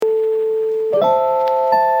Hi,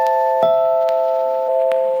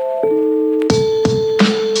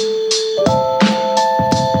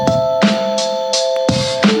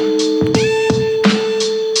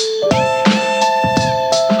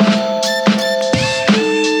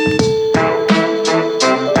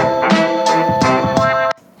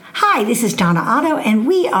 this is Donna Otto, and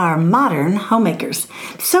we are Modern Homemakers.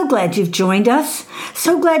 So glad you've joined us.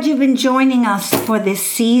 So glad you've been joining us for this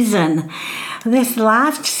season. This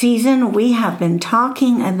last season, we have been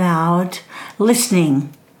talking about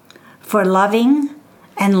listening for loving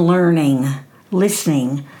and learning.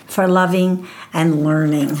 Listening for loving and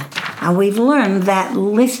learning. And we've learned that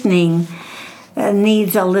listening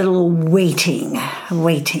needs a little waiting.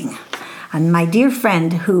 And my dear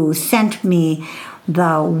friend who sent me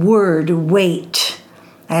the word wait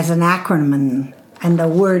as an acronym, and the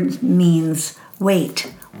word means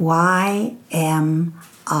wait. Why am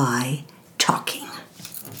I talking?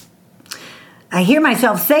 I hear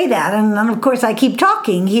myself say that, and then of course I keep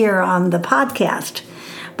talking here on the podcast,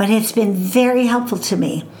 but it's been very helpful to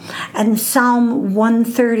me. And Psalm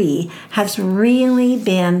 130 has really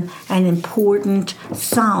been an important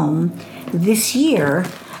psalm this year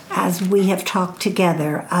as we have talked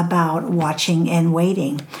together about watching and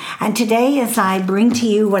waiting. And today, as I bring to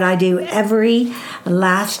you what I do every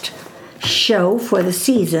last show for the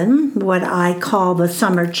season, what I call the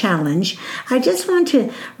Summer Challenge, I just want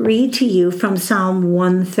to read to you from Psalm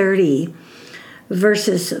 130,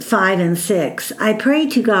 verses 5 and 6. I pray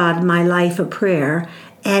to God my life a prayer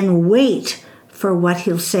and wait for what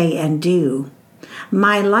he'll say and do.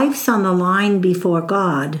 My life's on the line before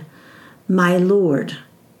God, my Lord.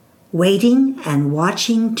 Waiting and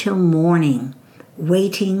watching till morning.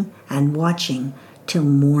 Waiting and watching till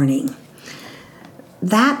morning.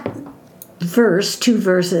 That verse, 2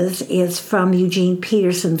 verses, is from Eugene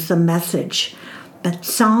Peterson's The Message. But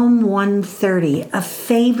Psalm 130, a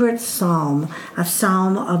favorite psalm, a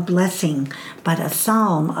psalm of blessing, but a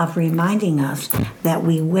psalm of reminding us that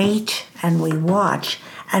we wait and we watch,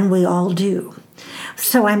 and we all do.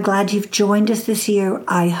 So I'm glad you've joined us this year.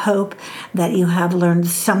 I hope that you have learned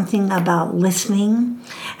something about listening,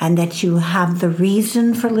 and that you have the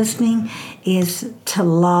reason for listening is to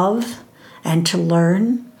love and to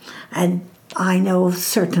learn. And I know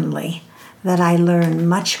certainly that I learn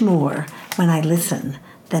much more when I listen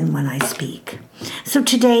than when I speak. So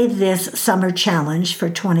today, this summer challenge for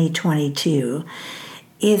 2022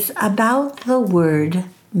 is about the word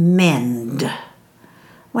mend.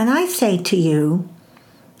 When I say to you,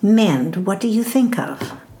 mend, what do you think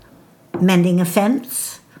of? Mending a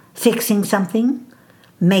fence? Fixing something?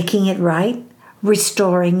 Making it right?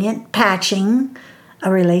 Restoring it? Patching a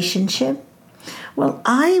relationship? Well,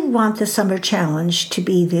 I want the summer challenge to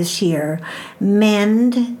be this year,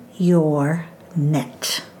 mend your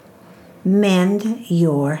net. Mend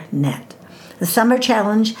your net. The summer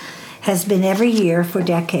challenge has been every year for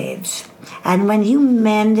decades. And when you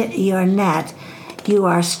mend your net, you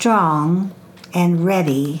are strong and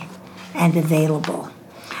ready and available.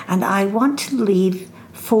 And I want to leave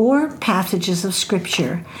 4 passages of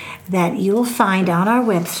Scripture that you'll find on our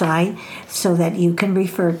website so that you can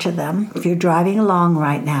refer to them if you're driving along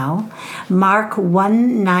right now. Mark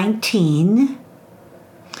 1:19,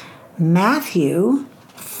 Matthew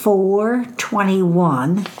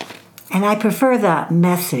 4:21, and I prefer the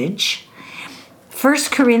Message,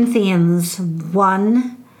 1 Corinthians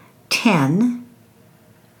 1:10,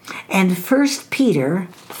 and 1 Peter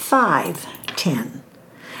 5:10.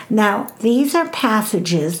 Now, these are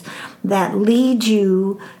passages that lead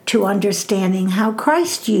you to understanding how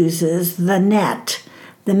Christ uses the net,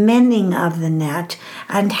 the mending of the net,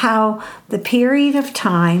 and how the period of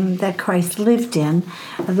time that Christ lived in,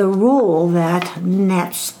 the role that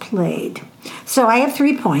nets played. So I have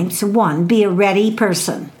 3 points. 1, be a ready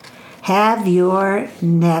person. Have your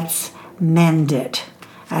nets mended.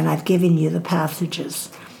 And I've given you the passages.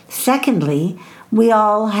 Secondly, we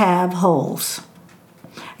all have holes.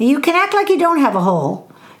 You can act like you don't have a hole.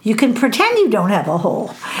 You can pretend you don't have a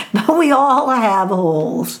hole. But we all have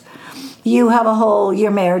holes. You have a hole. Your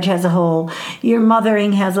marriage has a hole. Your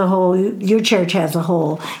mothering has a hole. Your church has a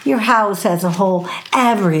hole. Your house has a hole.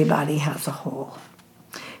 Everybody has a hole.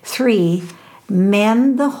 3,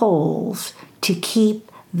 mend the holes to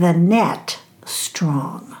keep the net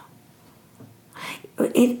strong.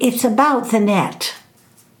 It's about the net.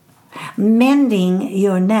 Mending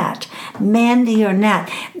your net. Mend your net.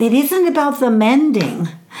 It isn't about the mending,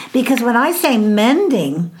 because when I say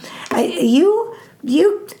mending,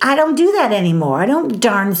 I don't do that anymore. I don't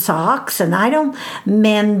darn socks, and I don't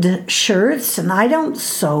mend shirts, and I don't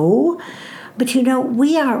sew. But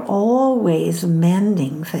we are always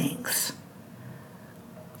mending things.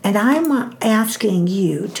 And I'm asking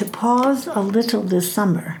you to pause a little this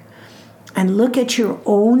summer and look at your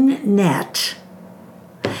own net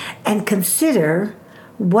and consider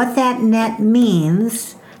what that net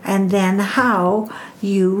means and then how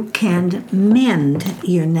you can mend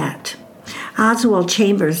your net. Oswald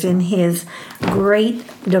Chambers, in his great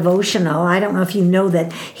devotional, I don't know if you know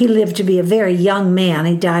that he lived to be a very young man.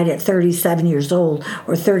 He died at 37 years old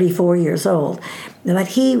or 34 years old. But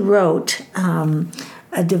he wrote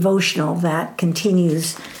a devotional that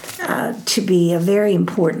continues to be a very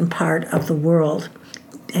important part of the world.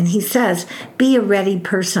 And he says, be a ready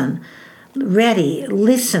person, ready,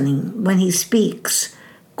 listening when he speaks,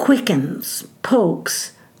 quickens,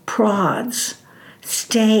 pokes, prods.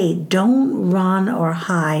 Stay, don't run or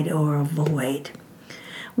hide or avoid.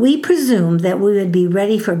 We presume that we would be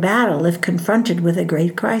ready for battle if confronted with a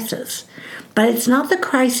great crisis. But it's not the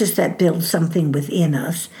crisis that builds something within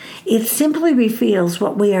us. It simply reveals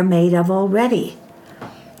what we are made of already.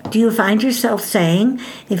 Do you find yourself saying,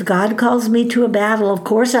 if God calls me to a battle, of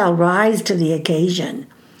course I'll rise to the occasion?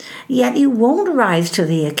 Yet you won't rise to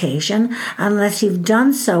the occasion unless you've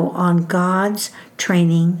done so on God's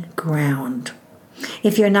training ground.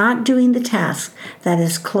 If you're not doing the task that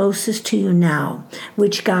is closest to you now,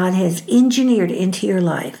 which God has engineered into your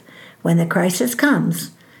life, when the crisis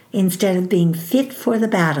comes, instead of being fit for the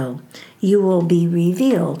battle, you will be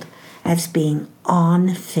revealed as being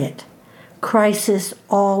unfit. Crisis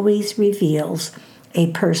always reveals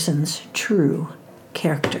a person's true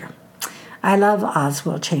character. I love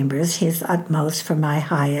Oswald Chambers. His utmost for my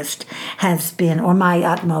highest has been, or my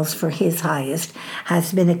utmost for his highest,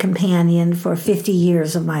 has been a companion for 50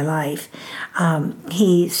 years of my life.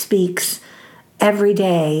 He speaks every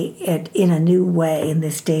day in a new way in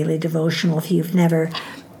this daily devotional. If you've never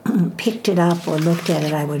picked it up or looked at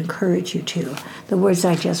it, I would encourage you to. The words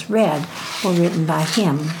I just read were written by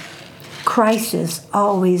him. Crisis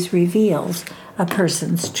always reveals a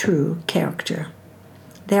person's true character.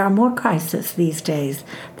 There are more crises these days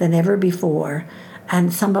than ever before,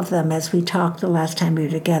 and some of them, as we talked the last time we were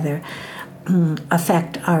together,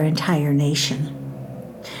 affect our entire nation.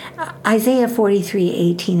 Isaiah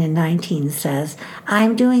 43:18 and 19 says,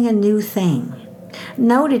 I'm doing a new thing.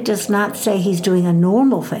 Note it does not say he's doing a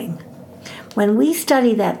normal thing. When we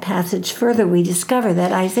study that passage further, we discover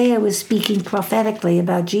that Isaiah was speaking prophetically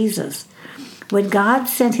about Jesus. When God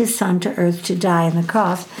sent his Son to earth to die on the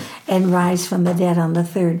cross and rise from the dead on the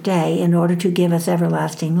third day in order to give us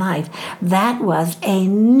everlasting life, that was a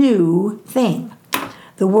new thing.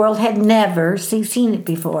 The world had never seen it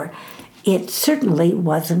before. It certainly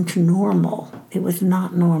wasn't normal. It was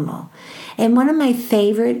not normal. And one of my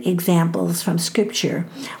favorite examples from Scripture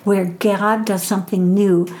where God does something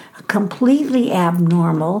new, completely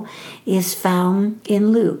abnormal, is found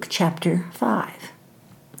in Luke chapter 5.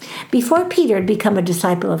 Before Peter had become a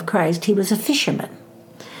disciple of Christ, he was a fisherman.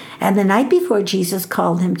 And the night before Jesus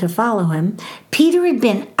called him to follow him, Peter had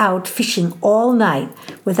been out fishing all night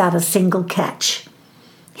without a single catch.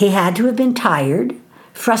 He had to have been tired,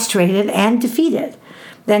 frustrated, and defeated.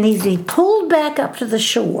 Then as he pulled back up to the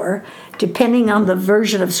shore, depending on the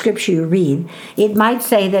version of Scripture you read, it might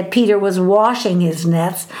say that Peter was washing his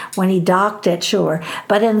nets when he docked at shore.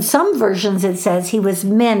 But in some versions it says he was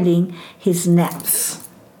mending his nets.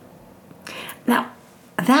 Now,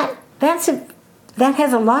 that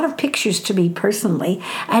has a lot of pictures to me personally,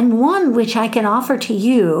 and one which I can offer to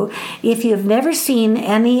you if you've never seen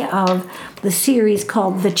any of the series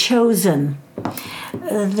called The Chosen.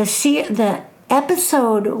 The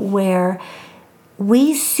episode where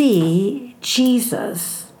we see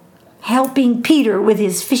Jesus helping Peter with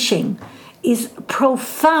his fishing is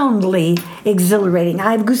profoundly exhilarating.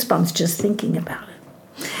 I have goosebumps just thinking about it.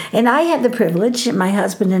 And I had the privilege, my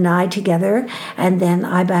husband and I together, and then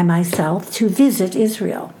I by myself, to visit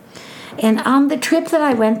Israel. And on the trip that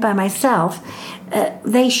I went by myself,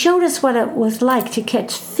 they showed us what it was like to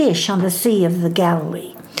catch fish on the Sea of the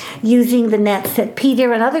Galilee, using the nets that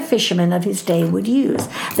Peter and other fishermen of his day would use.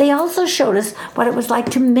 They also showed us what it was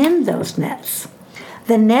like to mend those nets.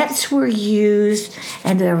 The nets were used,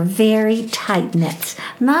 and they're very tight nets.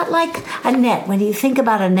 Not like a net. When you think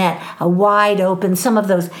about a net, a wide open, some of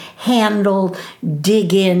those handle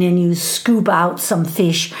dig in and you scoop out some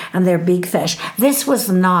fish, and they're big fish. This was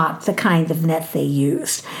not the kind of net they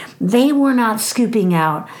used. They were not scooping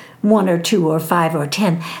out 1 or 2 or 5 or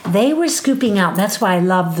 10. They were scooping out, that's why I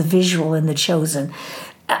love the visual in The Chosen,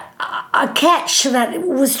 a catch that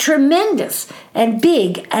was tremendous and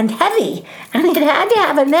big and heavy, and it had to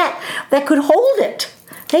have a net that could hold it.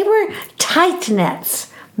 They were tight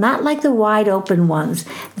nets. not like the wide open ones.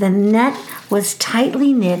 The net was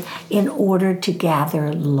tightly knit in order to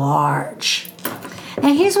gather large.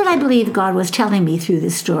 Now, here's what I believe God was telling me through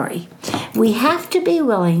this story. We have to be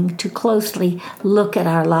willing to closely look at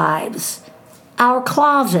our lives, our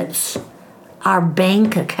closets, our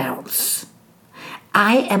bank accounts.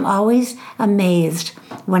 I am always amazed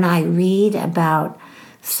when I read about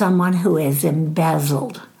someone who has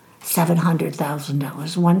embezzled $700,000,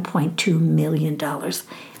 $1.2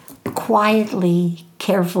 million, quietly,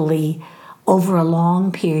 carefully, over a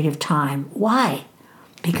long period of time. Why?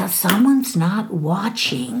 Because someone's not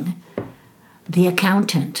watching the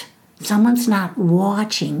accountant. Someone's not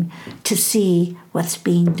watching to see what's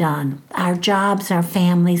being done. Our jobs, our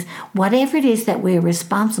families, whatever it is that we're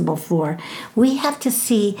responsible for, we have to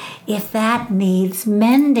see if that needs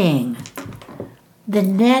mending. The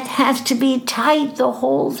net has to be tight. The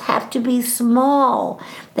holes have to be small.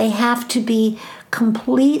 They have to be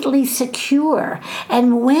completely secure.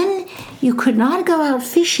 And when you could not go out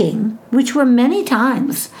fishing, which were many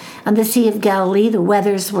times on the Sea of Galilee, the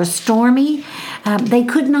weathers were stormy, they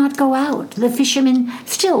could not go out. The fishermen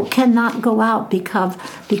still cannot go out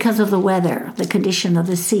because of the weather, the condition of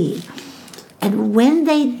the sea. And when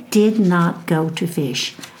they did not go to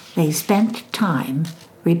fish, they spent time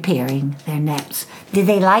repairing their nets. Did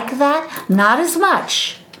they like that? Not as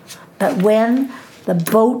much. But when the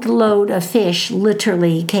boatload of fish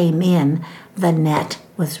literally came in, the net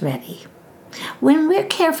was ready. When we're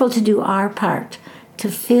careful to do our part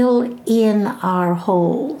to fill in our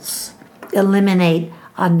holes, eliminate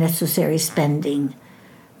unnecessary spending,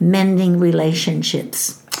 mending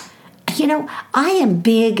relationships. I am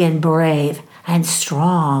big and brave and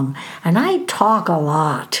strong, and I talk a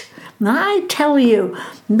lot. I tell you,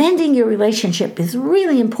 mending your relationship is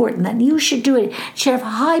really important, and you should do it. It should have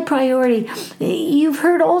high priority. You've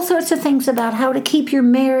heard all sorts of things about how to keep your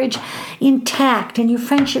marriage intact and your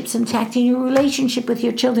friendships intact and your relationship with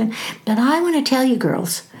your children. But I want to tell you,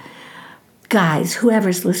 girls, guys,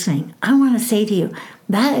 whoever's listening, I want to say to you,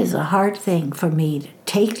 that is a hard thing for me to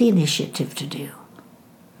take the initiative to do.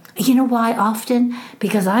 You know why often?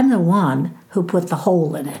 Because I'm the one who put the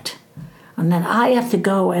hole in it. And then I have to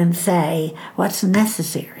go and say what's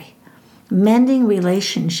necessary. Mending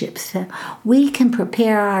relationships. We can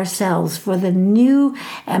prepare ourselves for the new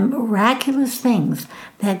and miraculous things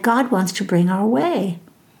that God wants to bring our way.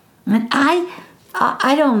 And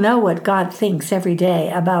I don't know what God thinks every day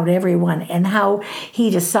about everyone and how he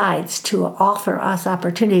decides to offer us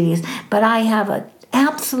opportunities, but I have an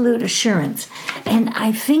absolute assurance, and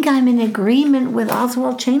I think I'm in agreement with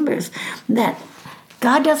Oswald Chambers, that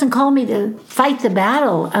God doesn't call me to fight the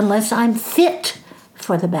battle unless I'm fit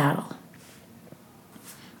for the battle.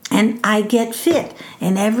 And I get fit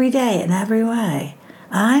in every day, in every way.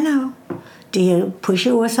 I know. Do you push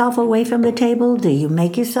yourself away from the table? Do you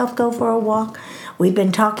make yourself go for a walk? We've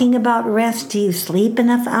been talking about rest. Do you sleep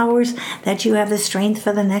enough hours that you have the strength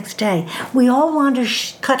for the next day? We all want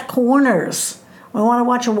to cut corners. We want to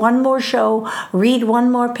watch one more show, read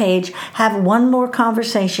one more page, have one more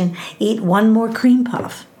conversation, eat one more cream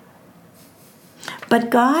puff. But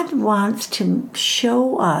God wants to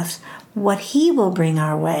show us what he will bring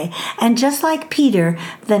our way. And just like Peter,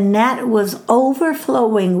 the net was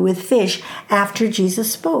overflowing with fish after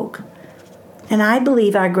Jesus spoke. And I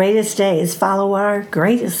believe our greatest days follow our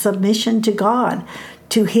greatest submission to God,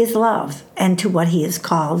 to his love, and to what he has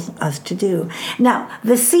called us to do. Now,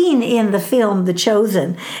 the scene in the film The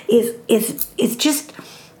Chosen is just,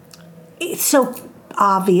 it's so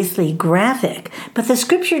obviously graphic, but the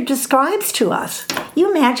scripture describes to us.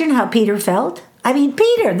 You imagine how Peter felt? I mean,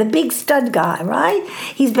 Peter, the big stud guy, right?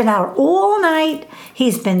 He's been out all night.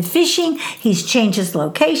 He's been fishing. He's changed his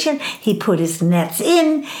location. He put his nets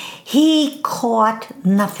in. He caught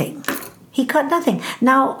nothing. He caught nothing.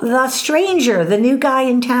 Now, the stranger, the new guy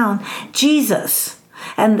in town, Jesus,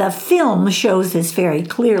 and the film shows this very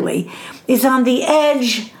clearly, is on the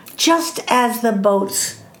edge just as the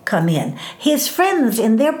boats come in. His friends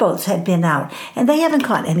in their boats had been out, and they haven't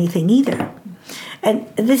caught anything either. And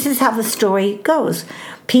this is how the story goes.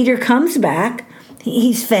 Peter comes back.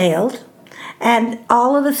 He's failed. And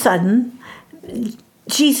all of a sudden,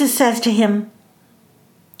 Jesus says to him,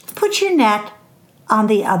 "Put your net on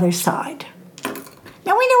the other side."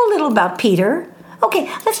 Now, we know a little about Peter. Okay,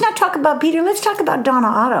 let's not talk about Peter. Let's talk about Donna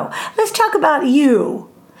Otto. Let's talk about you.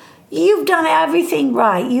 You've done everything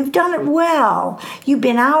right. You've done it well. You've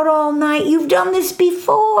been out all night. You've done this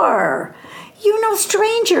before. You're no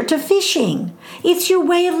stranger to fishing. It's your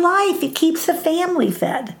way of life. It keeps the family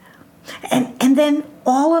fed. And then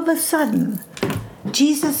all of a sudden,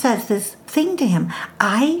 Jesus says this thing to him.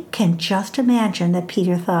 I can just imagine that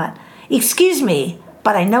Peter thought, excuse me,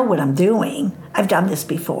 but I know what I'm doing. I've done this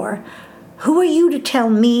before. Who are you to tell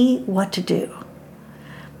me what to do?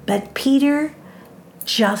 But Peter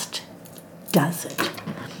just does it.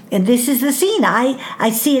 And this is the scene. I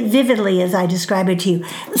see it vividly as I describe it to you.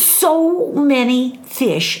 So many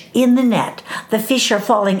fish in the net. The fish are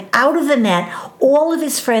falling out of the net. All of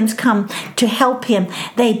his friends come to help him.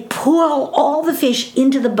 They pull all the fish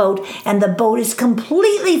into the boat, and the boat is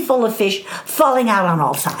completely full of fish falling out on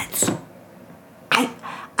all sides.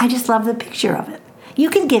 I just love the picture of it. You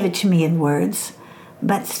can give it to me in words,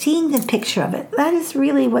 but seeing the picture of it, that is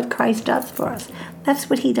really what Christ does for us. That's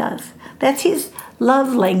what he does. That's his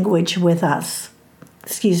love language with us.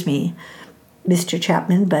 Excuse me, Mr.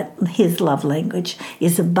 Chapman, but his love language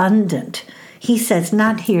is abundant. He says,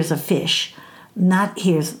 not here's a fish, not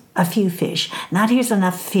here's a few fish, not here's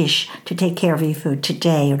enough fish to take care of you for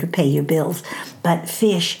today or to pay your bills, but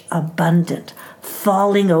fish abundant,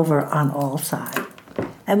 falling over on all sides.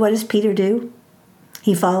 And what does Peter do?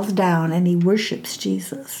 He falls down and he worships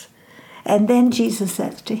Jesus. And then Jesus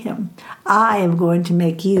says to him, I am going to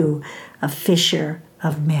make you a fisher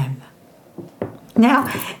of men.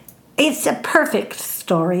 Now, it's a perfect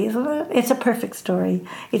story, isn't it? It's a perfect story.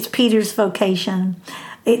 It's Peter's vocation.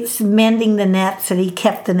 It's mending the nets, and he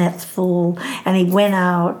kept the nets full, and he went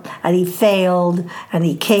out, and he failed, and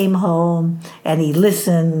he came home, and he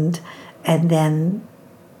listened, and then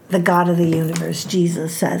the God of the universe,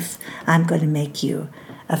 Jesus, says, I'm going to make you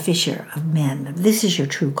a fisher of men. This is your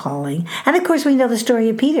true calling. And of course, we know the story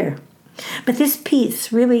of Peter. But this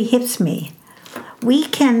piece really hits me. We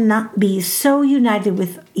cannot be so united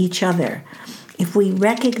with each other if we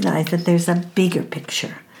recognize that there's a bigger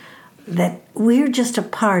picture, that we're just a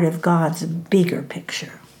part of God's bigger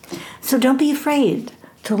picture. So don't be afraid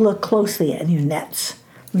to look closely at your nets.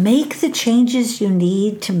 Make the changes you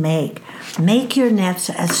need to make. Make your nets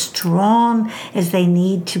as strong as they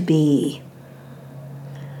need to be.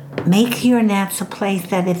 Make your nets a place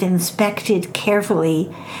that, if inspected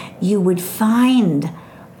carefully, you would find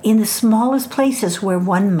in the smallest places where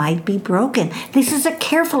one might be broken. This is a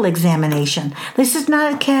careful examination. This is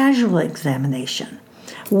not a casual examination.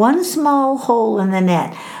 One small hole in the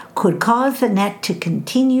net could cause the net to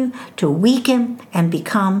continue to weaken and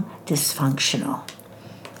become dysfunctional.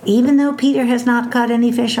 Even though Peter has not caught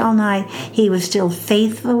any fish all night, he was still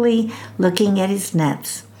faithfully looking at his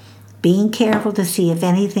nets, being careful to see if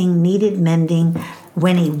anything needed mending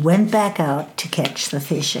when he went back out to catch the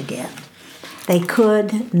fish again. They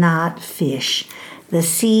could not fish. The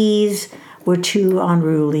seas were too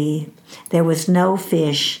unruly. There was no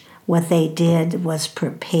fish. What they did was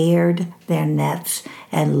prepared their nets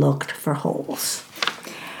and looked for holes.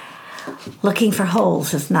 Looking for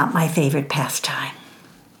holes is not my favorite pastime.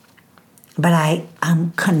 But I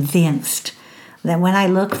am convinced that when I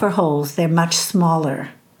look for holes, they're much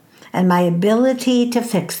smaller. And my ability to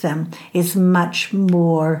fix them is much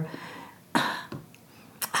more,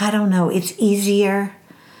 it's easier.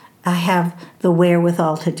 I have the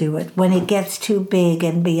wherewithal to do it. When it gets too big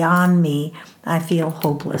and beyond me, I feel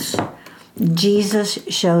hopeless. Jesus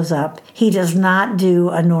shows up. He does not do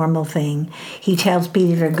a normal thing. He tells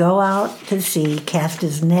Peter to go out to sea, cast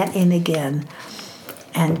his net in again.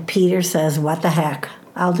 And Peter says, what the heck?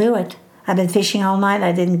 I'll do it. I've been fishing all night.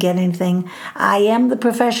 I didn't get anything. I am the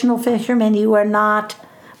professional fisherman. You are not,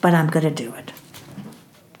 but I'm going to do it.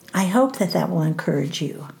 I hope that will encourage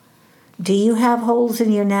you. Do you have holes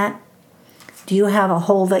in your net? Do you have a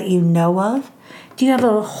hole that you know of? Do you have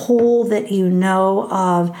a hole that you know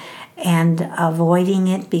of and avoiding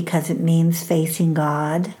it because it means facing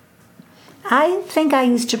God? I think I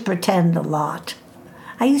used to pretend a lot.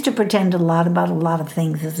 I used to pretend a lot about a lot of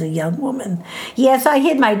things as a young woman. Yes, I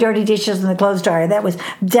hid my dirty dishes in the clothes dryer. That was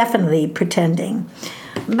definitely pretending.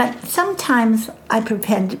 But sometimes I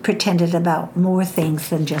pretended about more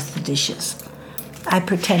things than just the dishes. I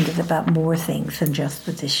pretended about more things than just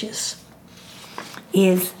the dishes.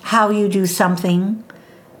 Is how you do something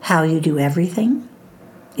how you do everything?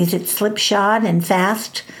 Is it slipshod and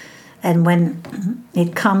fast? And when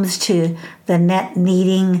it comes to the net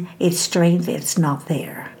needing its strength, it's not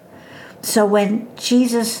there. So when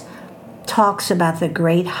Jesus talks about the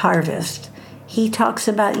great harvest, he talks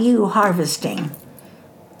about you harvesting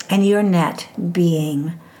and your net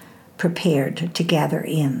being prepared to gather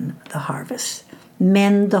in the harvest.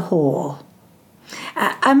 Mend the hole.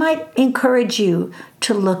 I might encourage you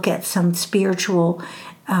to look at some spiritual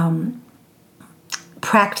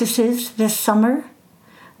practices this summer.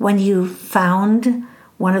 When you found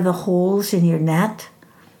one of the holes in your net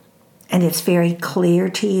and it's very clear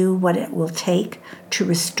to you what it will take to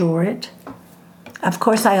restore it. Of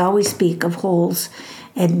course, I always speak of holes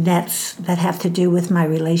and nets that have to do with my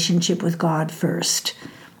relationship with God first.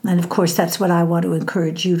 And of course, that's what I want to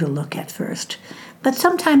encourage you to look at first. But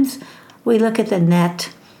sometimes we look at the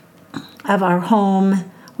net of our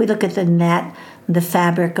home, we look at the net, the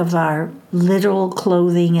fabric of our literal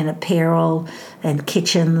clothing and apparel and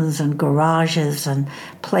kitchens and garages and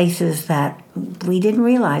places that we didn't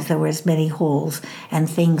realize there were as many holes, and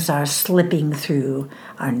things are slipping through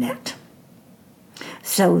our net.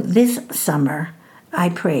 So this summer, I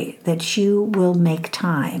pray that you will make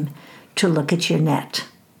time to look at your net,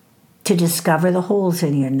 to discover the holes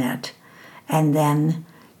in your net, and then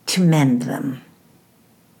to mend them.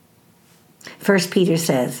 1 Peter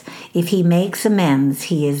says, if he makes amends,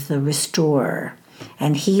 he is the restorer,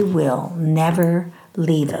 and he will never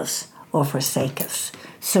leave us or forsake us.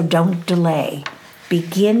 So don't delay.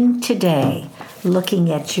 Begin today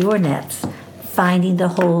looking at your nets, finding the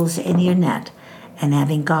holes in your net, and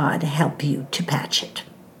having God help you to patch it.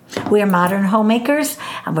 We're Modern Homemakers,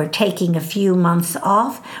 and we're taking a few months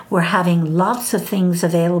off. We're having lots of things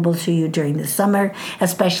available to you during the summer,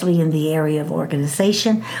 especially in the area of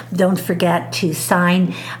organization. Don't forget to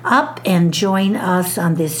sign up and join us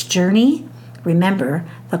on this journey. Remember,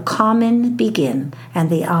 the common begin and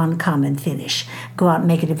the uncommon finish. Go out and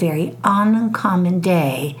make it a very uncommon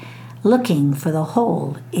day, looking for the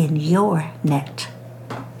hole in your net.